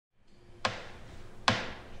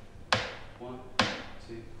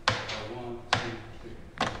see. 1, 2, 3.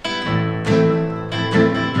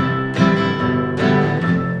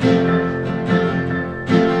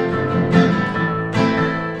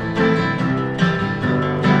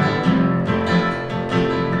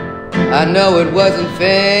 I know it wasn't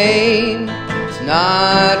fame, it's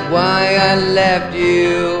not why I left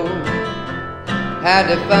you. Had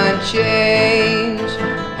to find change,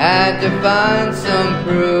 had to find some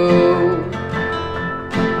proof.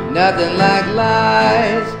 Nothing like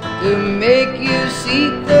lies to make you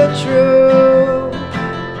seek the truth.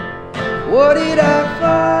 What did I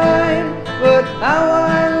find but how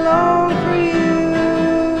I long for you?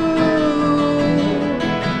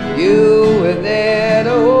 You were there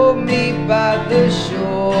to hold me by the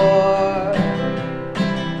shore,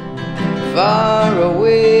 far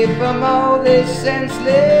away from all this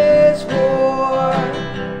senseless war.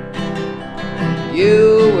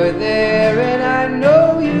 You were there and I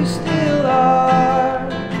know you still are,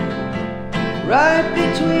 right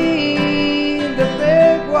between the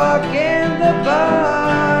boardwalk and the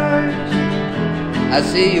barge. I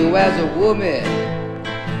see you as a woman,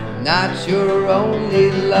 not your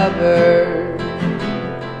only lover.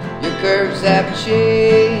 Your curves have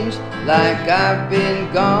changed like I've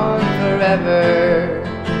been gone forever.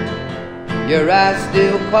 Your eyes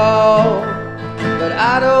still call, but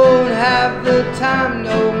I don't have the time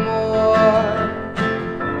no more.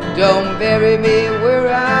 Don't bury me where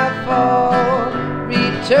I fall,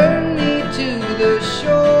 return me to the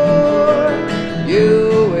shore.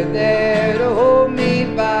 You were there to hold me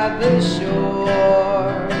by the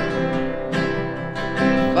shore,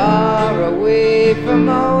 far away from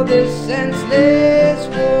all this senseless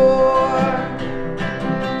war.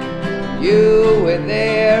 You were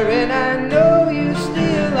there and I know you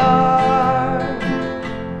still are,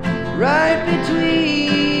 right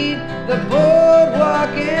between the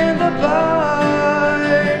boardwalk and the barge.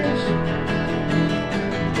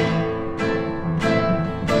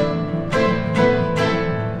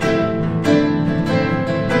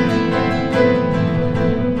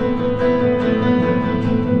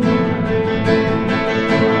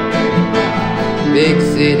 Big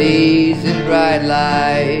cities and bright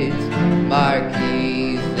lights,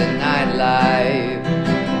 marquees and nightlife,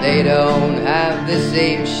 they don't have the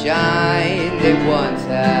same shine they once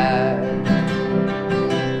had.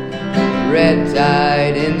 Red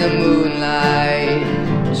tide in the moonlight,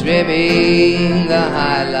 trimming the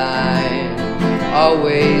high line,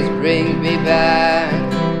 always brings me back,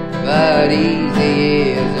 but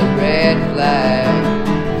easy is a red flag.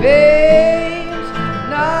 Fame's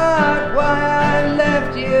not why I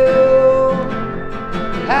left you.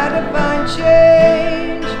 Had to find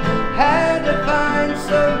change, had to find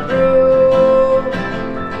some proof.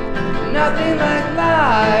 Nothing like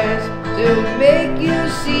lies to make you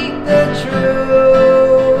seek the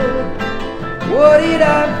truth. What did I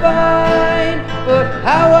find?